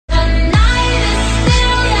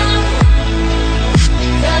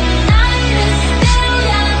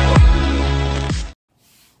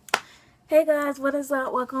guys, what is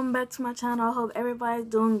up? Welcome back to my channel. I hope everybody's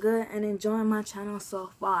doing good and enjoying my channel so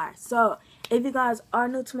far. So if you guys are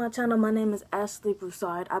new to my channel, my name is Ashley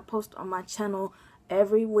Broussard. I post on my channel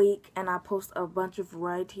every week and I post a bunch of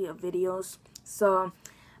variety of videos. So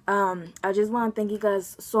I just want to thank you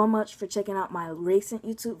guys so much for checking out my recent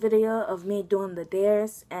YouTube video of me doing the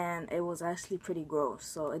dares, and it was actually pretty gross,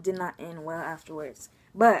 so it did not end well afterwards.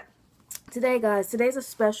 But today, guys, today's a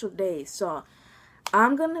special day, so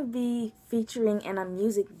I'm gonna be featuring in a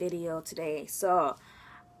music video today. So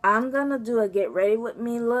I'm gonna do a get ready with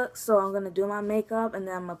me look. So I'm gonna do my makeup and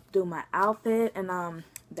then I'm gonna do my outfit, and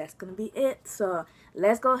that's gonna be it. So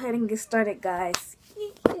let's go ahead and get started, guys.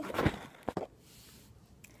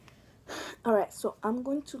 Alright, so I'm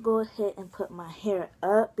going to go ahead and put my hair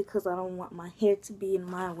up because I don't want my hair to be in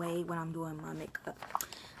my way when I'm doing my makeup.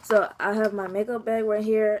 So I have my makeup bag right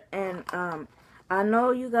here, and I know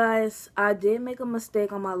you guys, I did make a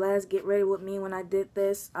mistake on my last get ready with me when I did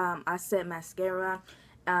this. I said mascara.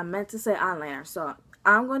 I meant to say eyeliner. So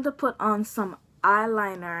I'm going to put on some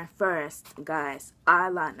eyeliner first, guys.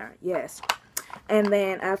 Eyeliner, yes. And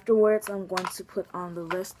then afterwards, I'm going to put on the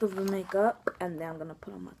rest of the makeup, and then I'm going to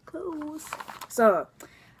put on my clothes. So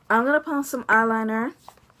I'm going to put on some eyeliner,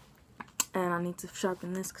 and I need to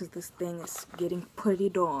sharpen this because this thing is getting pretty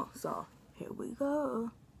dull. So here we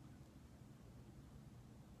go.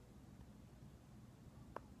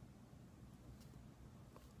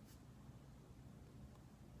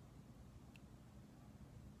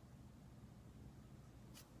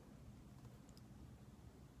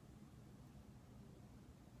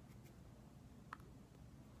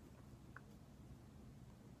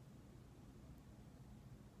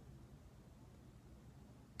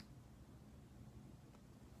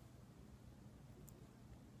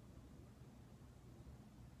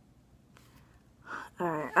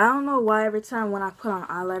 Alright, I don't know why every time when I put on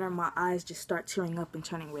eyeliner, my eyes just start tearing up and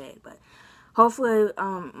turning red, but hopefully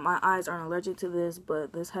my eyes aren't allergic to this,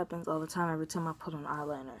 but this happens all the time every time I put on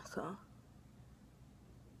eyeliner, so.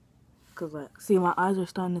 Because, like, see, my eyes are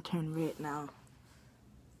starting to turn red now.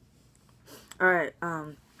 Alright,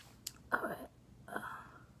 alright.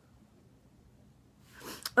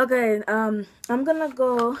 Okay, I'm gonna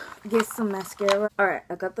go get some mascara. Alright,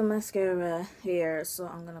 I got the mascara here, so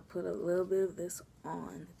I'm gonna put a little bit of this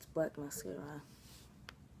on. It's black mascara.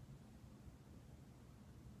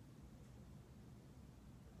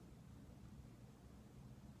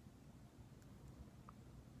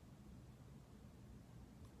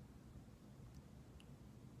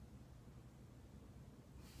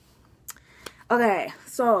 Okay,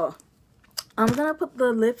 so I'm gonna put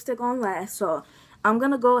the lipstick on last, so I'm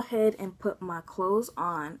gonna go ahead and put my clothes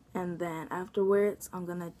on, and then afterwards I'm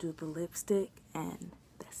gonna do the lipstick, and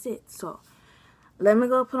that's it. So let me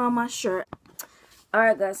go put on my shirt.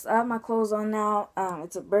 Alright, guys, I have my clothes on now.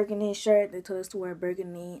 It's a burgundy shirt. They told us to wear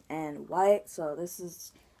burgundy and white, so this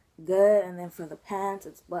is good. And then for the pants,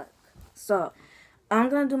 it's black. So I'm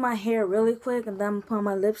gonna do my hair really quick, and then I'm gonna put on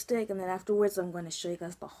my lipstick, and then afterwards I'm gonna show you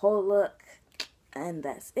guys the whole look, and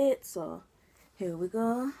that's it. So here we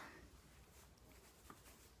go.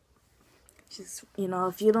 Just, you know,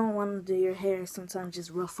 if you don't want to do your hair, sometimes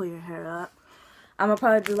just ruffle your hair up. I'm gonna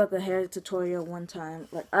probably do like a hair tutorial one time.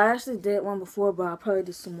 Like, I actually did one before, but I'll probably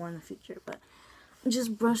do some more in the future. But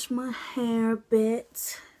just brush my hair a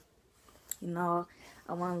bit. You know,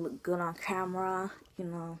 I want to look good on camera. You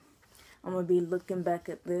know, I'm gonna be looking back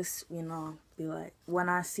at this, you know, be like, when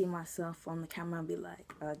I see myself on the camera, I'll be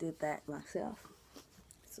like, I did that myself.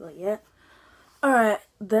 So yeah. Alright,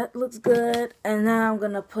 that looks good. And now I'm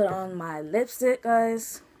gonna put on my lipstick,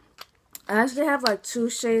 guys. I actually have like 2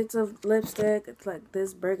 shades of lipstick. It's like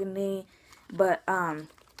this burgundy, but I'm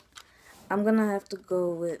gonna have to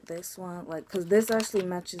go with this one, like, cause this actually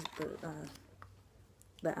matches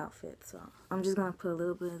the outfit. So I'm just gonna put a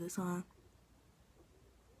little bit of this on.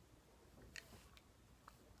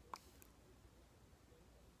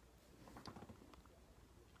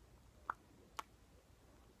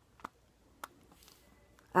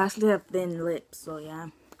 I actually have thin lips, so yeah.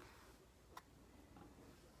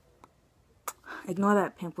 Ignore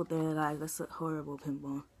that pimple there, guys. That's a horrible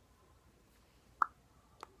pimple.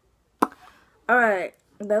 Alright,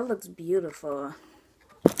 that looks beautiful.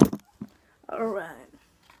 Alright.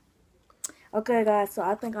 Okay, guys, so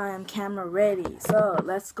I think I am camera ready. So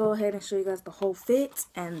let's go ahead and show you guys the whole fit,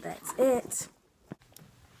 and that's it.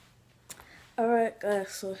 Alright,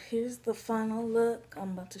 guys, so here's the final look.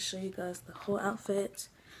 I'm about to show you guys the whole outfit.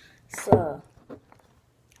 So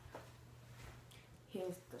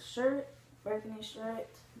here's the shirt, burgundy shirt,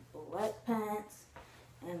 black pants,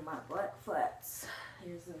 and my black flats.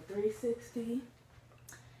 Here's a 360.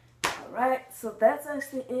 Alright, so that's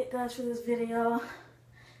actually it, guys, for this video.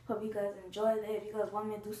 Hope you guys enjoyed it. If you guys want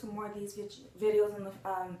me to do some more of these videos in the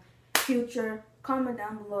future, comment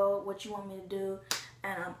down below what you want me to do.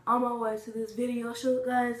 And I'm on my way to this video shoot,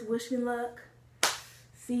 guys. Wish me luck.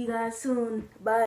 See you guys soon. Bye.